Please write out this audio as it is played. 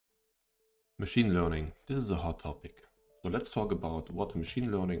Machine learning. This is a hot topic. So let's talk about what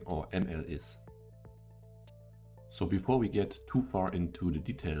machine learning or ML is. So before we get too far into the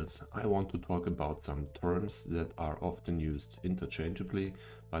details, I want to talk about some terms that are often used interchangeably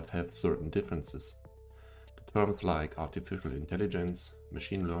but have certain differences. The terms like artificial intelligence,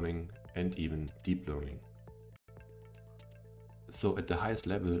 machine learning, and even deep learning. So at the highest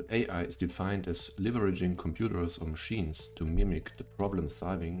level, AI is defined as leveraging computers or machines to mimic the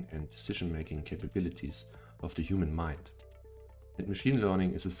problem-solving and decision-making capabilities of the human mind. And machine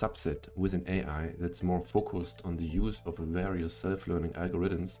learning is a subset within AI that's more focused on the use of various self-learning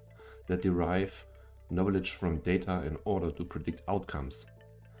algorithms that derive knowledge from data in order to predict outcomes.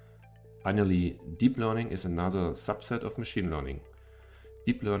 Finally, deep learning is another subset of machine learning.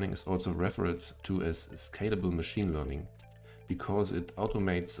 Deep learning is also referred to as scalable machine learning, because it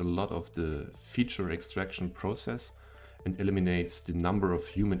automates a lot of the feature extraction process and eliminates the number of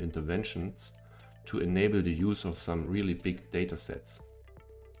human interventions to enable the use of some really big data sets.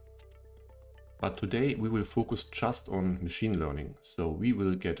 But today we will focus just on machine learning, so we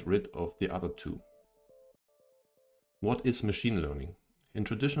will get rid of the other two. What is machine learning? In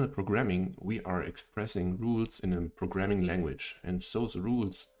traditional programming, we are expressing rules in a programming language, and those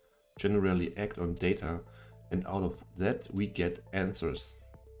rules generally act on data, and out of that we get answers.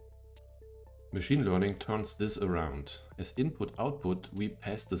 Machine learning turns this around. As input-output, we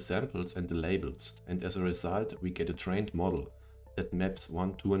pass the samples and the labels, and as a result we get a trained model that maps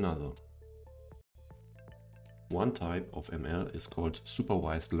one to another. One type of ML is called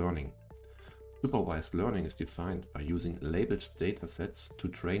supervised learning. Supervised learning is defined by using labeled datasets to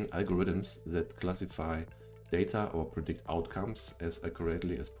train algorithms that classify data or predict outcomes as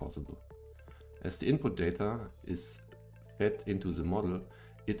accurately as possible. As the input data is fed into the model,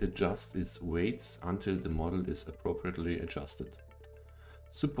 it adjusts its weights until the model is appropriately adjusted.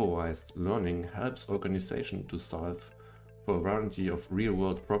 Supervised learning helps organizations to solve for a variety of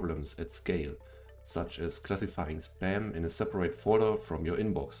real-world problems at scale, such as classifying spam in a separate folder from your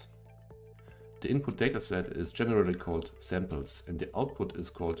inbox. The input dataset is generally called samples and the output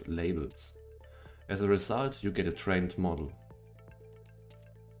is called labels. As a result, you get a trained model.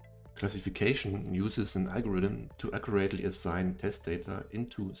 Classification uses an algorithm to accurately assign test data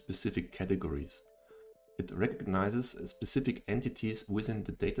into specific categories. It recognizes specific entities within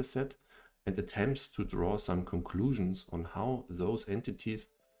the dataset and attempts to draw some conclusions on how those entities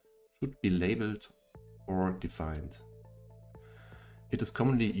should be labeled or defined. It is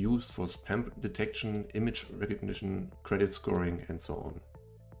commonly used for spam detection, image recognition, credit scoring, and so on.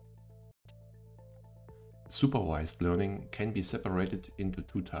 Supervised learning can be separated into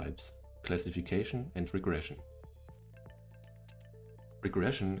two types: classification and regression.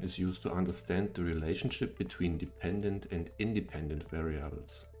 Regression is used to understand the relationship between dependent and independent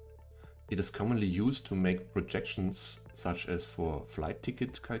variables. It is commonly used to make projections such as for flight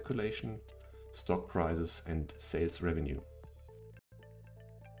ticket calculation, stock prices, and sales revenue.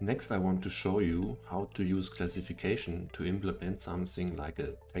 Next, I want to show you how to use classification to implement something like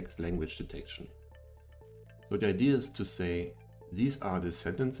a text-language detection. So the idea is to say, these are the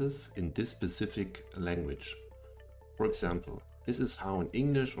sentences in this specific language. For example, this is how an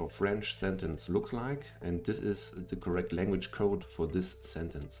English or French sentence looks like, and this is the correct language code for this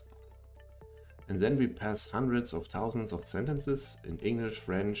sentence. And then we pass hundreds of thousands of sentences in English,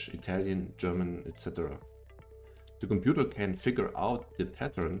 French, Italian, German, etc. The computer can figure out the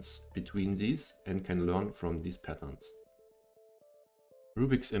patterns between these and can learn from these patterns.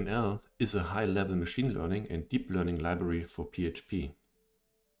 Rubik's ML is a high-level machine learning and deep learning library for PHP.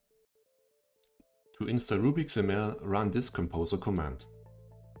 To install Rubik's ML, run this composer command.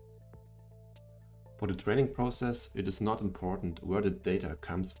 For the training process, it is not important where the data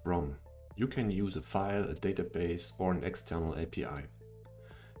comes from. You can use a file, a database, or an external API.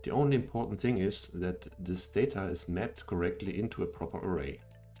 The only important thing is that this data is mapped correctly into a proper array.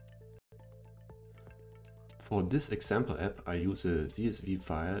 For this example app, I use a CSV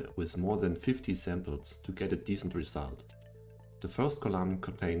file with more than 50 samples to get a decent result. The first column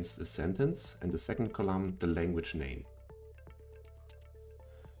contains a sentence and the second column the language name.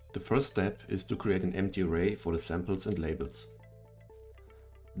 The first step is to create an empty array for the samples and labels.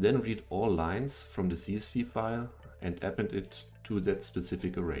 Then read all lines from the CSV file and append it to that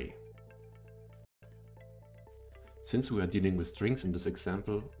specific array. Since we are dealing with strings in this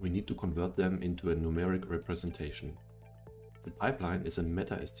example, we need to convert them into a numeric representation. The pipeline is a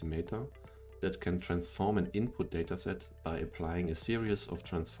meta-estimator that can transform an input dataset by applying a series of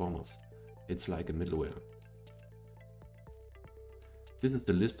transformers. It's like a middleware. This is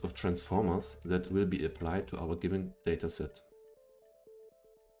the list of transformers that will be applied to our given dataset.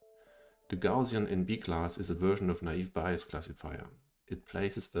 The Gaussian in B class is a version of naive Bayes classifier. It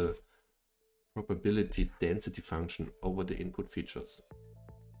places a probability density function over the input features.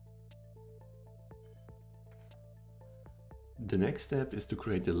 The next step is to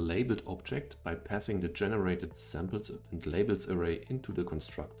create a labeled object by passing the generated samples and labels array into the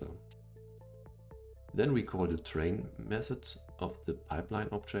constructor. Then we call the train method of the pipeline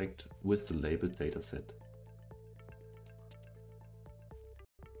object with the labeled dataset.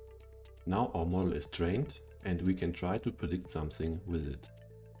 Now our model is trained and we can try to predict something with it.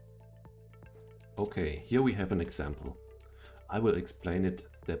 Okay, here we have an example. I will explain it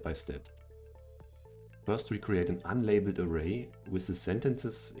step by step. First, we create an unlabeled array with the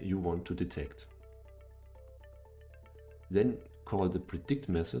sentences you want to detect. Then call the predict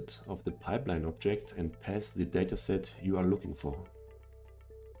method of the pipeline object and pass the dataset you are looking for.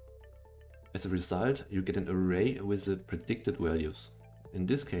 As a result, you get an array with the predicted values. In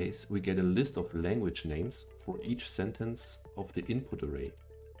this case, we get a list of language names for each sentence of the input array.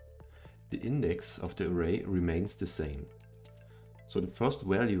 The index of the array remains the same. So the first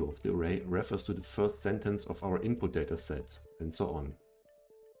value of the array refers to the first sentence of our input dataset, and so on.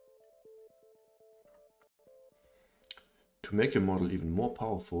 To make your model even more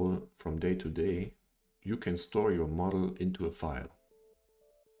powerful from day to day, you can store your model into a file.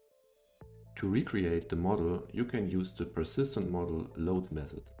 To recreate the model, you can use the persistent model load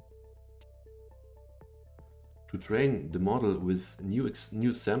method. To train the model with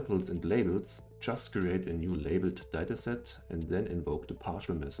new samples and labels, just create a new labeled dataset and then invoke the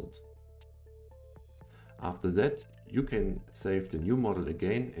partial method. After that, you can save the new model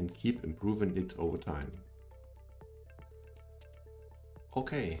again and keep improving it over time.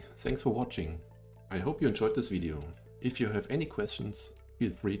 Okay, thanks for watching. I hope you enjoyed this video. If you have any questions,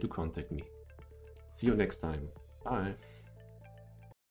 feel free to contact me. See you next time. Bye.